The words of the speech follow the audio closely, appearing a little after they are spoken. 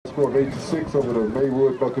Score of 8-6 over the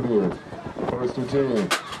Maywood Buccaneers. First and 10.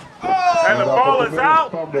 And the ball is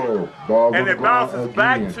out. Ball and it bounces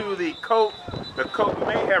back to the Colt. The Colt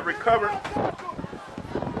may have recovered.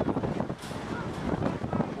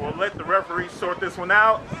 We'll let the referee sort this one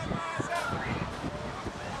out.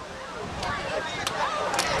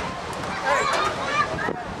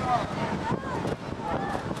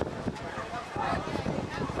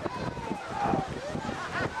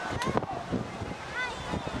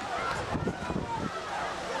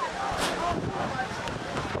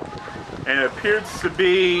 And it appears to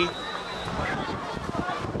be,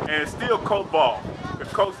 and it's still Colt ball. The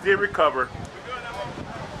Colts did recover.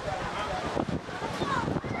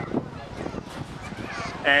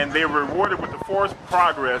 And they were rewarded with the forced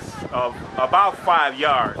progress of about 5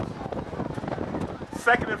 yards.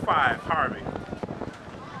 2nd and 5, Harvey.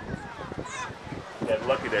 Got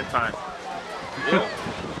lucky that time. Yep.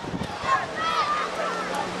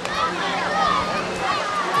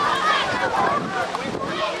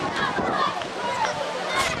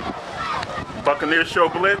 Buccaneers show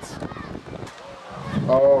blitz.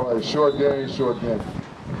 All right, short game, short game.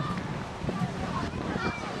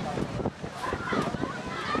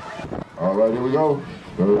 All right, here we go.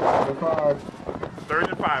 3rd and 5. 3rd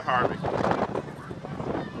and 5, Harvey.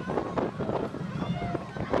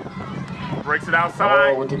 Breaks it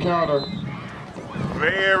outside. Oh, with the counter.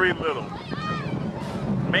 Very little.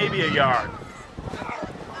 Maybe a yard.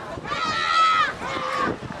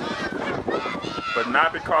 But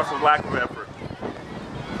not because of lack of effort.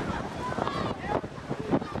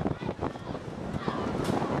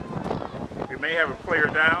 We may have a player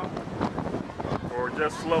down or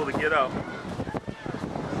just slow to get up.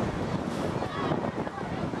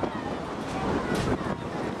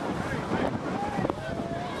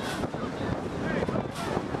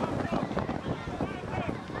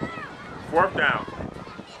 Fourth down.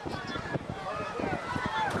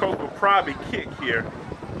 Coach will probably kick here.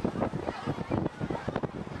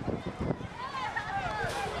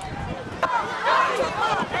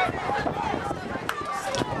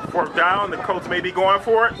 Fourth down, the Colts may be going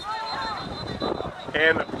for it.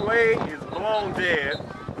 And the play is blown dead.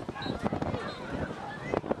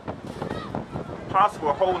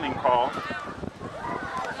 Possible holding call.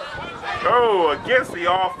 Oh, against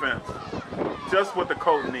the offense. Just what the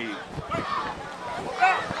Colts need.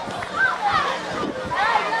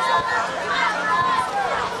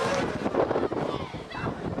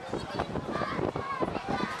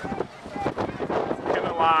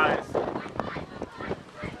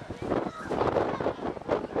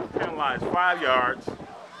 Penalized 5 yards,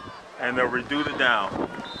 and they'll reduce it down.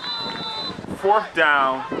 4th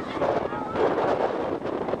down,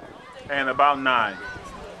 and about 9.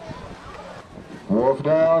 4th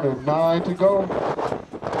down and 9 to go in the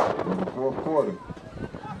 4th quarter.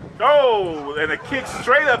 Oh, and a kick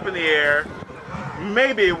straight up in the air.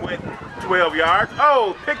 Maybe it went 12 yards.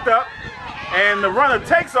 Oh, picked up, and the runner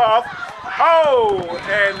takes off. Oh,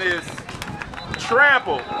 and is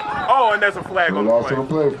trampled. Oh, and there's a flag on the play. Loss on the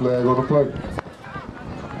play, flag on the play.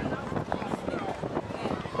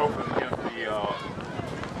 Hopefully against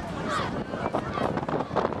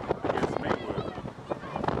Maywood.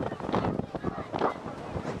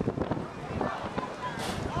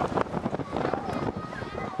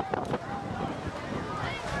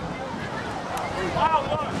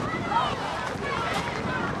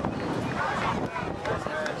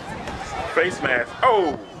 Face mask.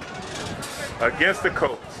 Oh, against the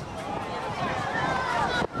Colts.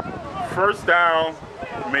 1st down,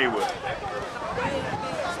 Maywood.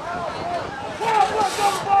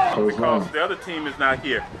 Because the other team is not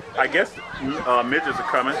here. I guess midgets are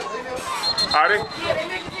coming. Are they?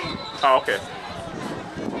 Oh, okay.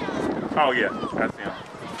 Oh, yeah, that's him.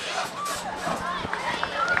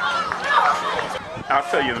 I'll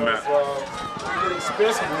tell you in a minute.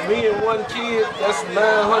 Expensive for me and one kid. That's $900.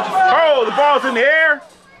 Oh, the ball's in the air.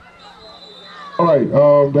 All right,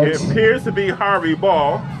 it appears to be Harvey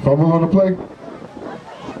ball. Fumble on the play.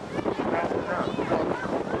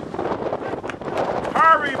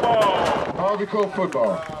 Harvey ball. Harvey Colts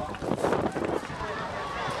football.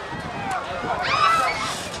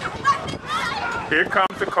 Here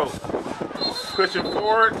comes the Colts. Pushing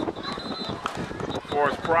forward.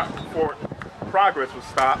 Forward progress was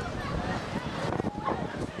stopped.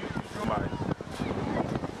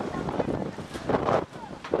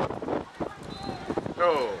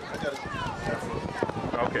 Oh.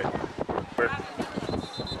 Okay.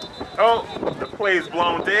 Oh, the play is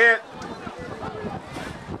blown dead.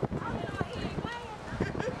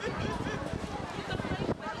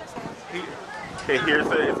 Okay,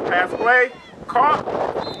 here's his pass play. Caught.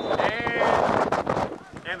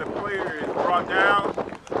 And the player is brought down.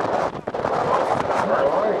 All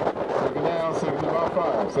right. Second down, second about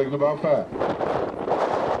 5. Second about 5.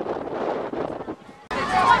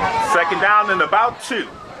 Second down and about 2.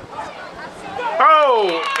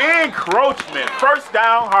 Oh, encroachment. First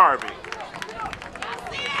down, Harvey.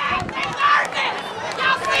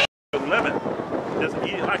 Lemon. Just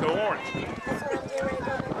eat it like an orange.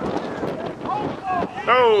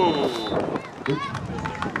 Oh.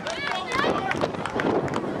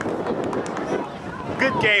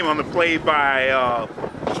 Good game on the play by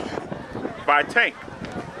Tank.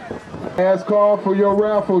 Last call for your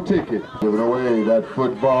raffle ticket. Giving away that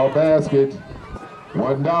football basket.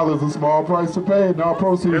 $1 is a small price to pay, and all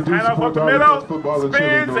proceeds do support the Harvey football and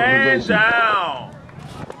cheerleading organization. Down.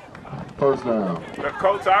 First down. The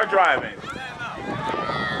Colts are driving.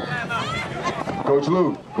 Coach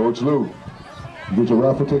Lou, you get your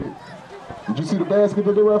raffle ticket. Did you see the basket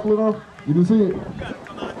that they're raffling off? You didn't see it?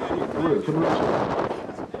 Come here, come here.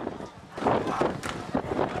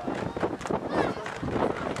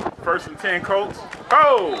 First and 10 Colts.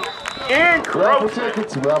 Oh, raffle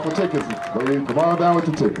tickets, raffle tickets. Baby, come on down with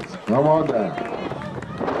the tickets. Come on down.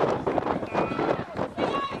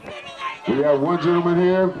 We have one gentleman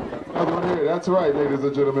here, another one here. That's right, ladies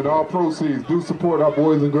and gentlemen. All proceeds do support our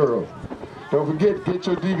boys and girls. Don't forget, get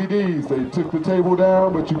your DVDs. They took the table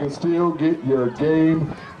down, but you can still get your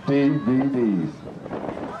game DVDs.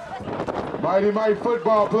 Mighty Mike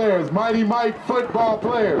football players, Mighty Mike football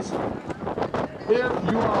players.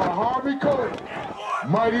 If you are a Harvey Colt,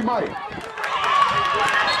 Mighty Mike.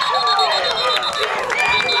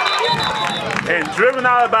 And driven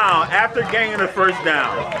out of bounds after gaining the first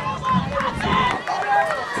down.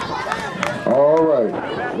 All right.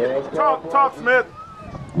 Talk, Smith.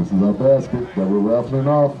 This is our basket that we're raffling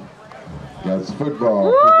off. That's football,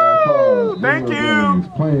 Woo! football cards, Thank you. games,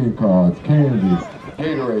 playing cards, candy,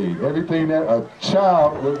 Gatorade, everything that a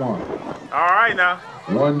child would want. All right now.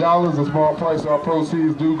 $1 is a small price. Our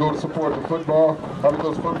proceeds do go to support the football, Harvey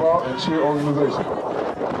Colts football and cheer organization.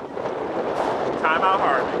 Timeout,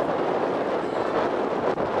 Harvey.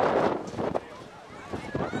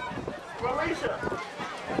 Felicia.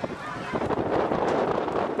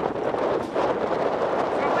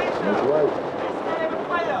 That's right.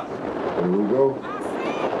 There we go.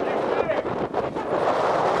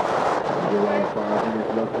 Around 5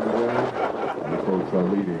 minutes left in the game. And the Colts are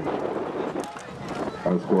leading. By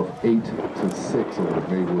a score of 8-6 over the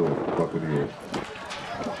Maywood Buccaneers.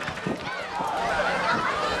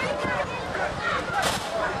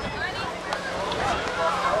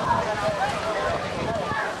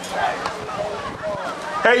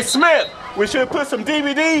 Hey Smith, we should put some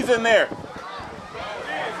DVDs in there.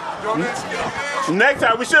 Next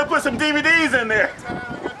time, we should put some DVDs in there.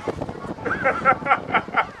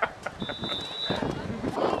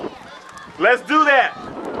 Let's do that.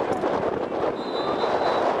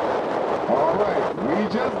 All right, we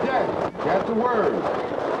just got the word.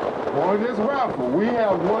 On this raffle, we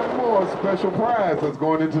have one more special prize that's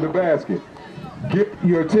going into the basket. Get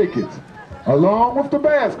your tickets. Along with the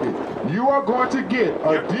basket, you are going to get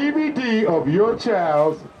a DVD of your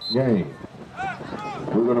child's game.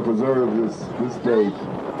 We're going to preserve this day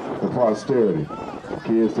for posterity.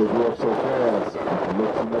 Kids that grow up so fast, you can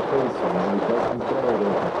look in their face and they bust his bad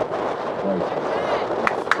open. Right.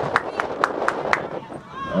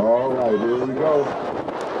 All right, here we go.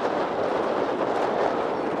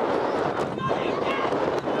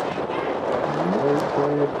 You ain't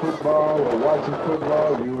playing football or watching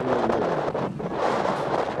football, you ain't there.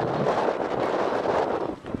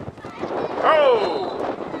 Oh!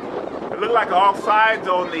 It looked like an offsides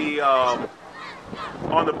on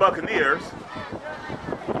the Buccaneers.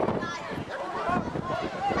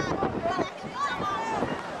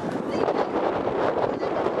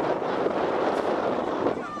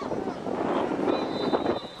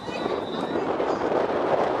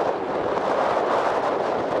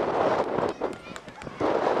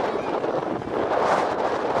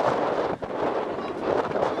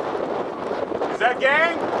 Is that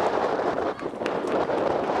gang?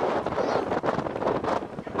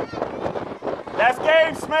 That's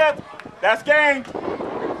game, Smith. That's game.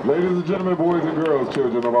 Ladies and gentlemen, boys and girls,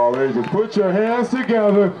 children of all ages, put your hands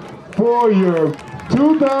together for your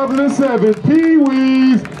 2007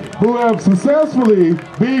 Pee-wees who have successfully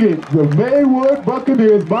beaten the Maywood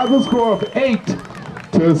Buccaneers by the score of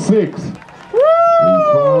 8-6. We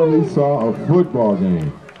finally saw a football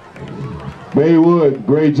game. Maywood,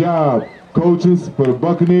 great job. Coaches, for the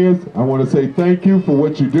Buccaneers, I want to say thank you for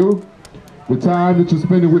what you do. The time that you're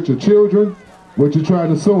spending with your children, what you're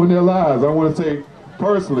trying to sow in their lives. I want to say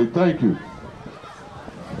personally, thank you.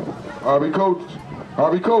 Harvey Colts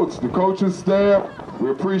Harvey Colts, the coaches, staff, we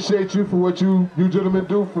appreciate you for what you gentlemen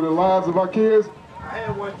do for the lives of our kids.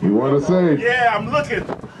 You want to say? Yeah, I'm looking.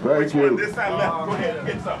 Thank you. This side left. Go ahead and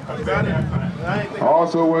get some.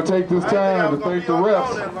 Also, we'll take this time to thank the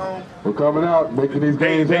refs for coming out and making these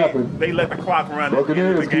games happen. They let the clock run.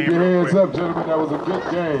 Buccaneers, keep your hands up, gentlemen. That was a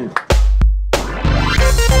good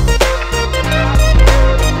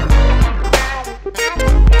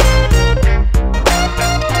game.